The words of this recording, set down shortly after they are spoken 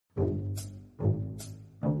Hey,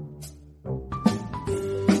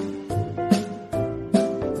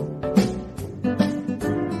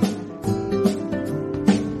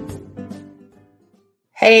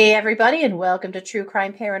 everybody, and welcome to True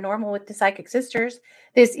Crime Paranormal with the Psychic Sisters.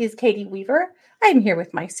 This is Katie Weaver. I'm here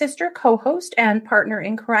with my sister, co-host, and partner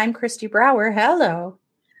in crime, Christy Brower. Hello.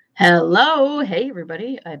 Hello. Hey,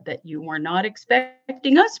 everybody. I bet you were not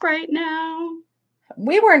expecting us right now.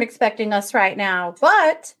 We weren't expecting us right now,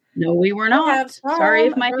 but... No, we were not. Sorry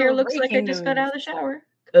if my hair looks like I just got out of the shower.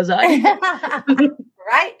 Because I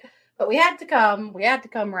Right? But we had to come. We had to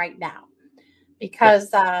come right now.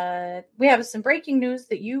 Because we have some breaking news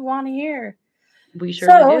that you want to hear. We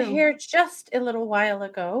sure do. Here just a little while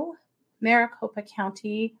ago, Maricopa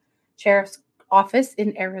County Sheriff's Office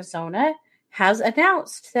in Arizona has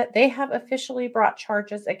announced that they have officially brought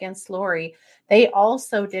charges against Lori. They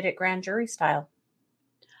also did it grand jury style.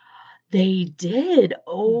 They did.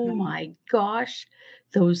 Oh my gosh.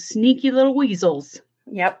 Those sneaky little weasels.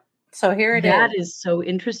 Yep. So here it is. That is so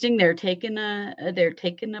interesting. They're taking a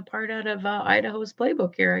part out of Idaho's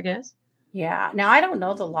playbook here, I guess. Yeah. Now, I don't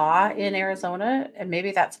know the law in Arizona, and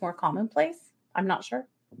maybe that's more commonplace. I'm not sure.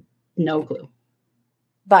 No clue.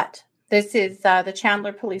 But this is the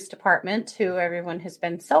Chandler Police Department, who everyone has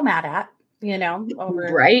been so mad at, over.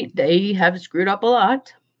 Right. They have screwed up a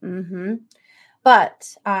lot. Mm-hmm.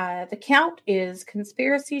 But the count is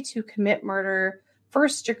conspiracy to commit murder,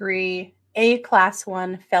 first degree, a class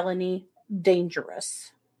 1 felony,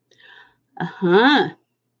 dangerous. And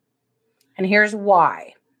here's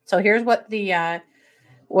why. So here's what the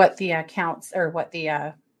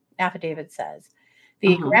affidavit says.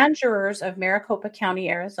 The grand jurors of Maricopa County,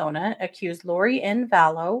 Arizona, accused Lori N.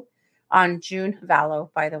 Vallow on June,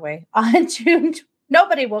 by the way, on June,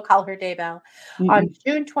 nobody will call her Daybell, on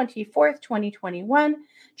June 24th, 2021,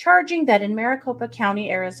 charging that in Maricopa County,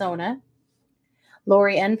 Arizona,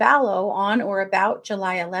 Lori N. Vallow, on or about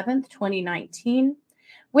July 11th, 2019,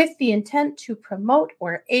 with the intent to promote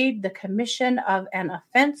or aid the commission of an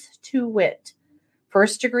offense to wit,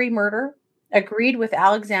 first-degree murder, agreed with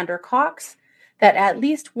Alexander Cox that at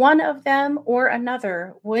least one of them or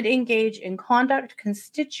another would engage in conduct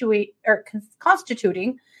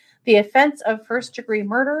constituting the offense of first-degree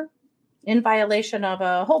murder in violation of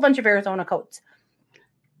a whole bunch of Arizona codes.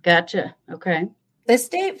 Gotcha. Okay. The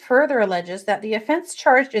state further alleges that the offense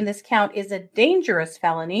charged in this count is a dangerous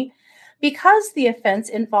felony because the offense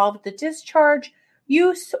involved the discharge,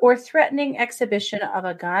 use, or threatening exhibition of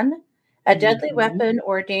a gun, a deadly weapon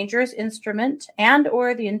or dangerous instrument, and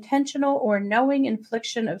or the intentional or knowing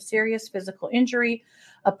infliction of serious physical injury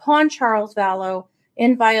upon Charles Vallow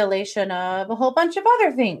in violation of a whole bunch of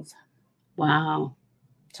other things. Wow.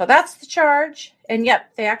 So that's the charge. And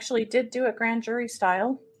yep, they actually did do it grand jury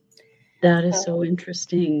style. That is so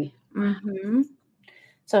interesting. Mm-hmm.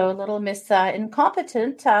 So little Miss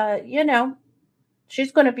Incompetent,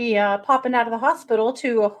 she's going to be popping out of the hospital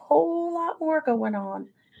to a whole lot more going on.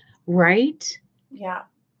 Right? Yeah.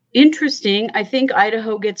 Interesting. I think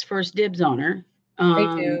Idaho gets first dibs on her.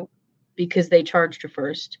 They do. Because they charged her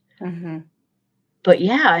first. Mm-hmm. But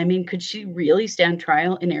yeah, I mean, could she really stand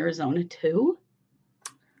trial in Arizona too?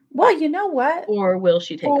 Well, you know what? Or will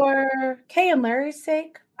she take For Kay and Larry's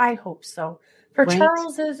sake, I hope so. For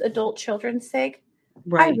Charles's adult children's sake,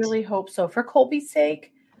 I really hope so. For Colby's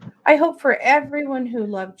sake, I hope for everyone who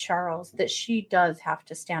loved Charles that she does have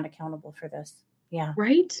to stand accountable for this. Yeah.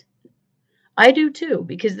 Right? I do too,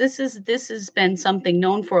 because this has been something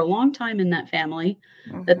known for a long time in that family,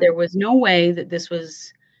 that there was no way that this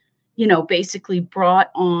was, basically brought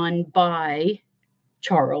on by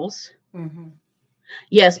Charles. Mm-hmm.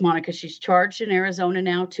 Yes, Monica, she's charged in Arizona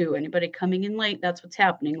now too. Anybody coming in late, that's what's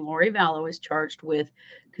happening. Lori Vallow is charged with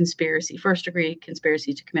first degree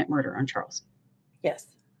conspiracy to commit murder on Charles.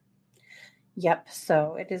 Yes. Yep.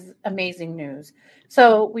 So it is amazing news.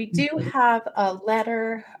 So we do have a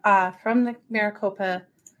letter from the Maricopa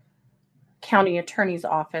County Attorney's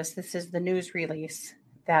Office. This is the news release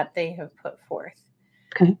that they have put forth.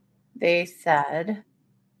 Okay. They said,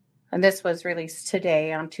 and this was released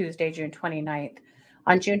today on Tuesday, June 29th.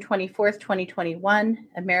 On June 24th, 2021,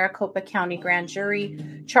 a Maricopa County grand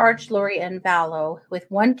jury charged Lori N. Vallow with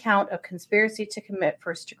one count of conspiracy to commit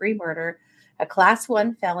first-degree murder, a Class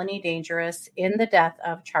 1 felony dangerous, in the death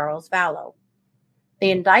of Charles Vallow. The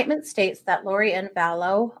indictment states that Lori N.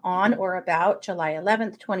 Vallow, on or about July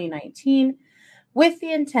 11th, 2019, with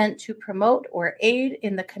the intent to promote or aid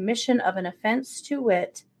in the commission of an offense to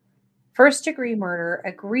wit, first-degree murder,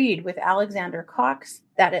 agreed with Alexander Cox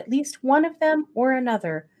that at least one of them or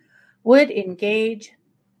another would engage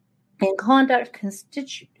in conduct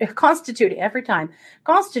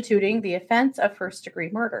constituting the offense of first-degree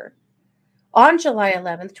murder. On July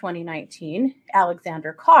 11th, 2019,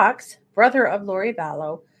 Alexander Cox, brother of Lori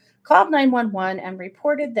Vallow, called 911 and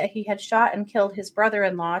reported that he had shot and killed his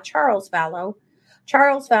brother-in-law, Charles Vallow.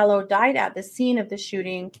 Charles Vallow died at the scene of the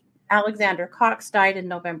shooting. Alexander Cox died in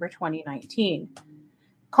November 2019.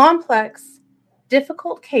 Complex,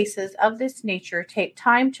 difficult cases of this nature take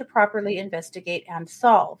time to properly investigate and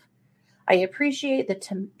solve. I appreciate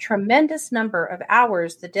the tremendous number of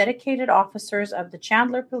hours the dedicated officers of the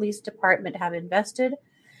Chandler Police Department have invested,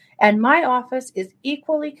 and my office is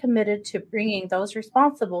equally committed to bringing those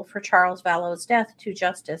responsible for Charles Vallow's death to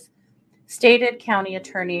justice, stated County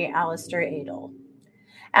Attorney Alistair Adel.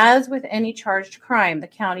 As with any charged crime, the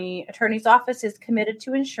County Attorney's Office is committed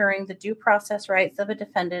to ensuring the due process rights of a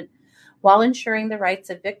defendant while ensuring the rights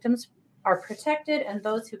of victims are protected and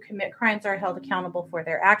those who commit crimes are held accountable for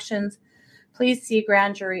their actions. Please see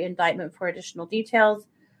grand jury indictment for additional details.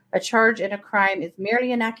 A charge in a crime is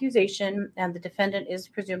merely an accusation, and the defendant is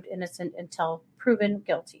presumed innocent until proven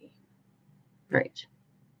guilty. Right.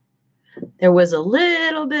 There was a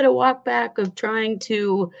little bit of walk back of trying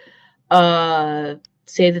to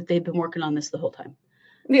say that they've been working on this the whole time.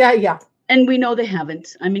 Yeah. And we know they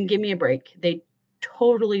haven't. I mean, give me a break. They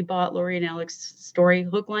totally bought Lori and Alex's story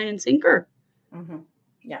hook, line, and sinker. Mm-hmm.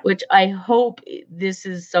 Yeah. Which I hope this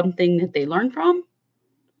is something that they learn from.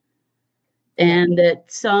 And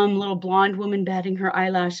that some little blonde woman batting her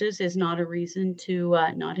eyelashes is not a reason to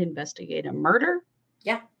not investigate a murder.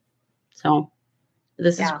 Yeah. So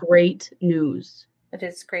this is great news. It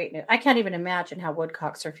is great news. I can't even imagine how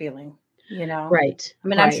Woodcocks are feeling, you know? Right. I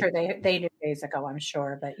mean, I'm sure they knew days ago, I'm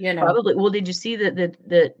sure, but you know. Probably. Well, did you see that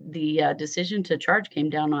the decision to charge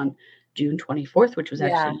came down on June 24th, which was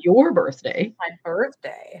actually your birthday? My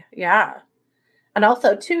birthday. Yeah. And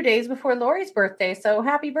also 2 days before Lori's birthday. So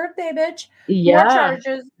happy birthday, bitch. Yeah. More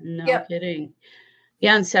charges. No kidding.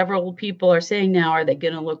 Yeah. And several people are saying now, are they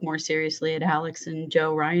going to look more seriously at Alex and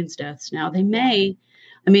Joe Ryan's deaths? Now they may.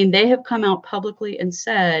 I mean, they have come out publicly and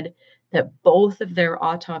said that both of their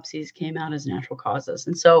autopsies came out as natural causes.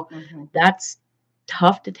 And so that's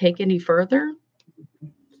tough to take any further.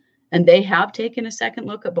 And they have taken a second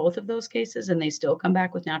look at both of those cases and they still come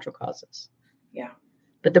back with natural causes. Yeah.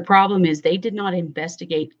 But the problem is they did not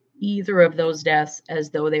investigate either of those deaths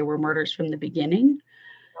as though they were murders from the beginning.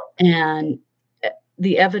 And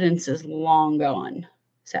the evidence is long gone,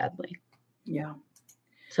 sadly. Yeah.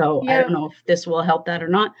 So I don't know if this will help that or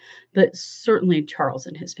not, but certainly Charles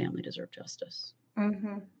and his family deserve justice.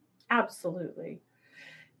 Mm-hmm. Absolutely.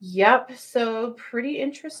 Yep. So pretty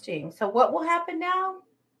interesting. So what will happen now?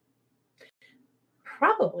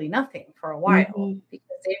 Probably nothing for a while because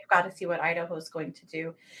they've got to see what Idaho is going to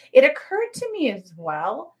do. It occurred to me as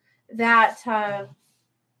well that I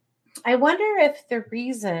wonder if the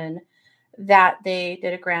reason that they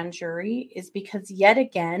did a grand jury is because yet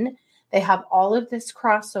again, they have all of this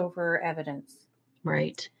crossover evidence.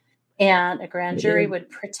 Right. And a grand jury would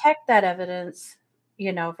protect that evidence,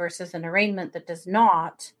 you know, versus an arraignment that does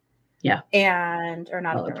not. Yeah. Or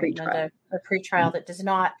not an arraignment, a pretrial that does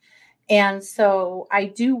not. And so I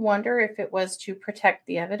do wonder if it was to protect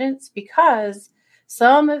the evidence because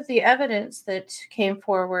some of the evidence that came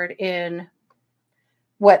forward in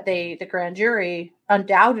what the grand jury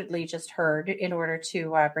undoubtedly just heard in order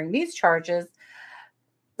to bring these charges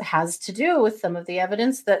has to do with some of the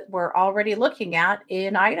evidence that we're already looking at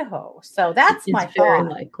in Idaho. So that's my thought. Very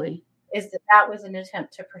likely. Is that was an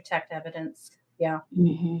attempt to protect evidence. Yeah.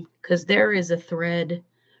 Because there is a thread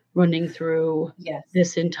running through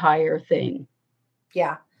this entire thing.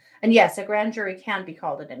 Yeah. And yes, a grand jury can be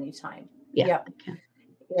called at any time. Yeah.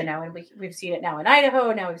 You know, and we've seen it now in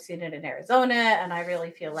Idaho, now we've seen it in Arizona, and I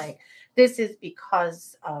really feel like this is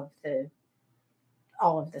because of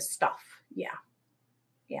all of this stuff. Yeah.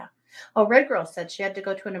 Oh, Red Girl said she had to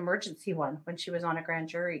go to an emergency one when she was on a grand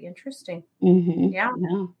jury. Interesting. Yeah.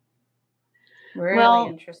 Really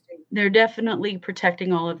interesting. They're definitely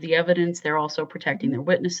protecting all of the evidence. They're also protecting their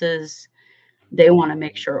witnesses. They want to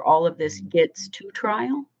make sure all of this gets to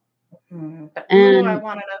trial. But I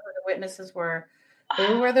want to know who the witnesses were.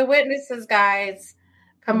 Who were the witnesses, guys?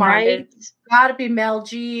 Come on. It's got to be Mel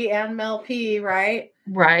G and Mel P, right?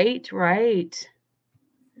 Right.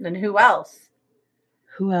 Then who else?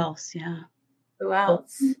 Yeah. Who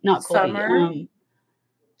else? Not Colby.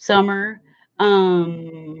 Summer.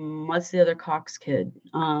 What's the other Cox kid?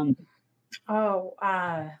 The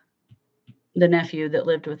nephew that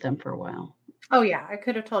lived with them for a while. Oh yeah, I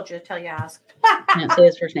could have told you until you asked. Can't say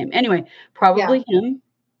his first name. Anyway, probably him,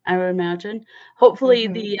 I would imagine. Hopefully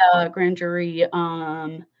the grand jury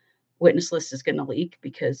witness list is going to leak,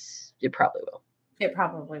 because it probably will. It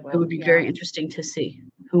probably will. It would be very interesting to see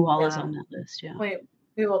who all is on that list. Yeah.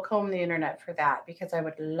 We will comb the internet for that, because I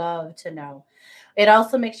would love to know. It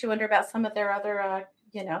also makes you wonder about some of their other,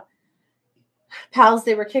 pals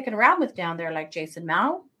they were kicking around with down there, like Jason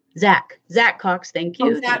Mao. Zach Cox. Thank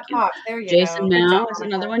you. Zach Cox. There you Jason go. Mao is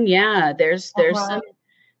another one. Yeah. There's some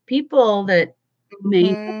people that may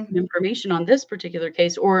have some information on this particular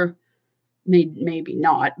case, or maybe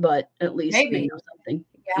not, but at least they know something.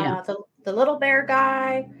 Yeah. The little bear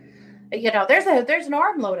guy. There's an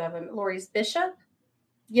armload of him. Lori's Bishop.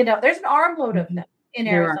 There's an armload of them in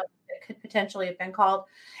Arizona that could potentially have been called.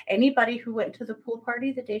 Anybody who went to the pool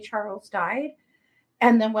party the day Charles died.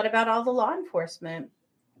 And then what about all the law enforcement?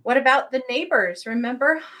 What about the neighbors?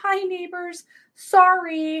 Remember? Hi, neighbors.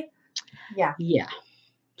 Sorry. Yeah. Yeah.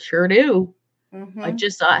 Sure do. I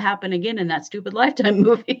just saw it happen again in that stupid Lifetime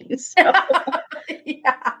movie. So.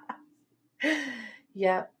 Yeah.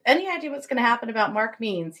 Yeah. Any idea what's going to happen about Mark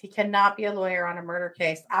Means? He cannot be a lawyer on a murder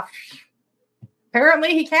case.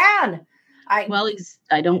 Apparently he can.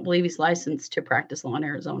 I don't believe he's licensed to practice law in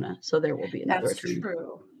Arizona, so there will be another attorney. That's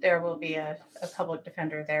true. There will be a public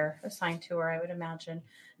defender there assigned to her, I would imagine.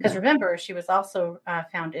 Because remember, she was also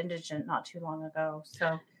found indigent not too long ago.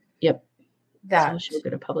 So, yep. So she'll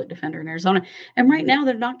get a public defender in Arizona. And right now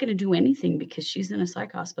they're not going to do anything because she's in a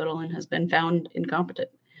psych hospital and has been found incompetent.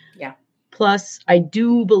 Yeah. Plus, I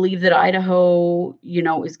do believe that Idaho,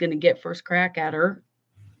 is going to get first crack at her.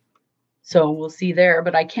 So we'll see there.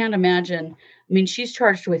 But I can't imagine. I mean, she's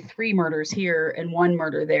charged with 3 murders here and 1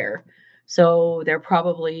 murder there. So they're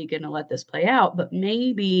probably going to let this play out. But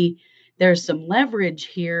maybe there's some leverage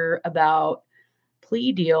here about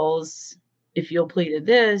plea deals. If you'll plead to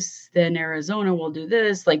this, then Arizona will do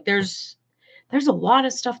this. Like there's a lot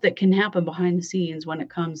of stuff that can happen behind the scenes when it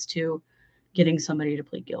comes to getting somebody to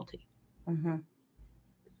plead guilty. Mm-hmm.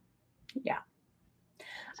 Yeah.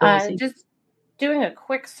 So just doing a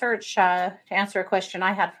quick search to answer a question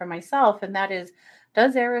I had for myself, and that is,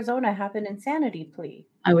 does Arizona have an insanity plea?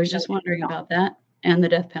 I was just wondering about that, and the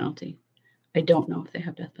death penalty. I don't know if they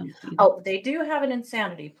have death penalty either. Oh, they do have an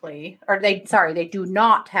insanity plea, or they do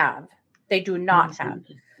not have. They do not have.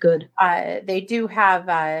 Good. They do have,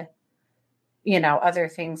 other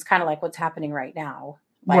things, kind of like what's happening right now.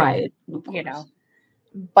 Right.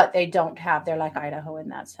 But they don't have, they're like Idaho in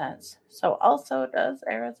that sense. So also, does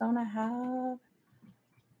Arizona have?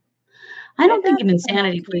 I don't think an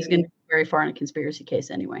insanity plea is going to go very far in a conspiracy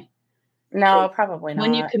case anyway. No, probably not.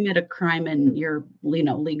 When you commit a crime and you're,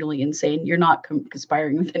 legally insane, you're not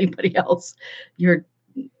conspiring with anybody else.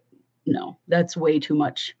 That's way too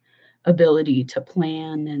much ability to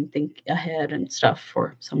plan and think ahead and stuff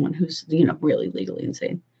for someone who's, really legally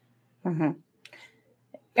insane. Mm-hmm.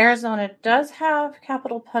 Arizona does have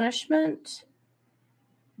capital punishment,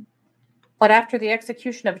 but after the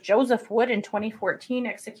execution of Joseph Wood in 2014,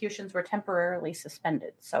 executions were temporarily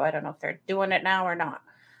suspended. So I don't know if they're doing it now or not.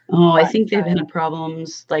 Oh, I think they've had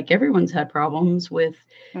problems, like everyone's had problems with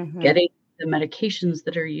getting the medications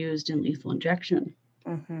that are used in lethal injection.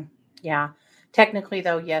 Mm-hmm. Yeah. Technically,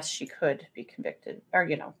 though, yes, she could be convicted, or,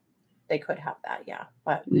 they could have that. Yeah.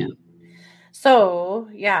 But yeah. So,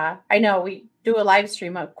 yeah, I know we do a live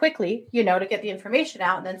stream quickly, to get the information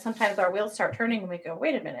out. And then sometimes our wheels start turning and we go,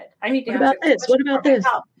 wait a minute, I need to answer this. What about this?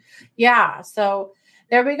 Yeah. So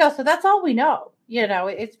there we go. So that's all we know.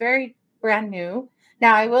 It's very brand new.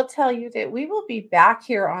 Now, I will tell you that we will be back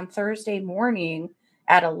here on Thursday morning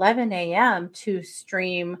at 11 a.m. to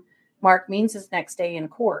stream Mark Means' next day in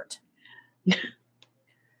court.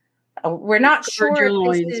 We're not sure. Gird your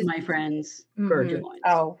loins, my friends. Gird your loins.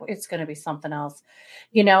 Oh, it's going to be something else.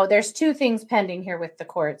 There's 2 things pending here with the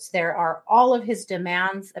courts. There are all of his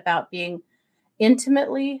demands about being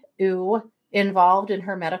intimately involved in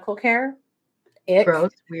her medical care. Gross,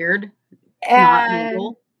 weird, not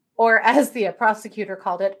legal. Or as the prosecutor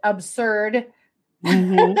called it, absurd.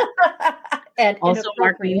 Mm-hmm. And also,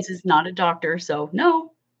 Mark Means is not a doctor, so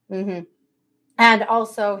no. Mm-hmm. And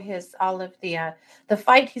also all of the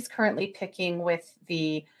fight he's currently picking with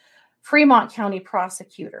the Fremont County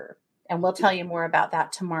prosecutor. And we'll tell you more about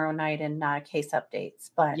that tomorrow night in case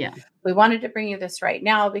updates. But we wanted to bring you this right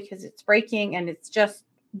now because it's breaking and it's just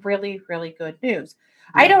really, really good news.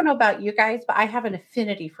 Yeah. I don't know about you guys, but I have an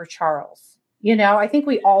affinity for Charles. I think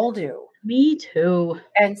we all do. Me too.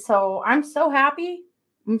 And so I'm so happy.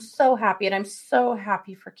 I'm so happy. And I'm so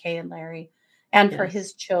happy for Kay and Larry and for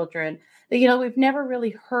his children. We've never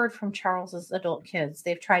really heard from Charles's adult kids.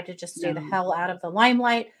 They've tried to just stay the hell out of the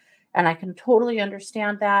limelight. And I can totally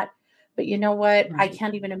understand that. But you know what? I Right.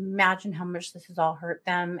 can't even imagine how much this has all hurt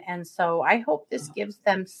them. And so I hope this Oh, gives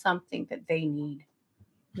them something that they need.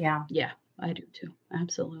 Yeah. yeah, I do too. Yeah.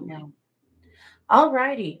 Absolutely. All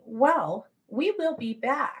righty. Well, we will be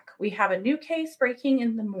back. We have a new case breaking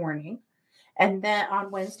in the morning and then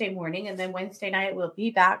on Wednesday morning. And then Wednesday night, we'll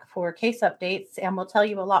be back for case updates and we'll tell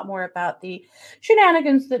you a lot more about the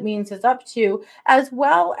shenanigans that Means is up to, as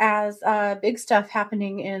well as big stuff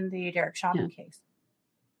happening in the Derek Yeah. Chauvin case.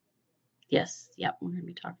 Yes. Yeah. We're going to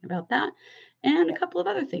be talking about that and a Yep. couple of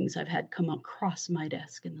other things I've had come across my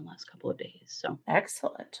desk in the last couple of days. So,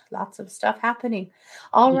 Excellent. Lots of stuff happening.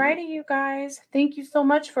 All yeah. righty, you guys. Thank you so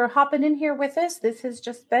much for hopping in here with us. This has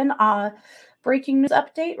just been a breaking news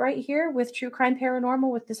update right here with True Crime Paranormal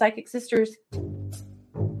with the Psychic Sisters.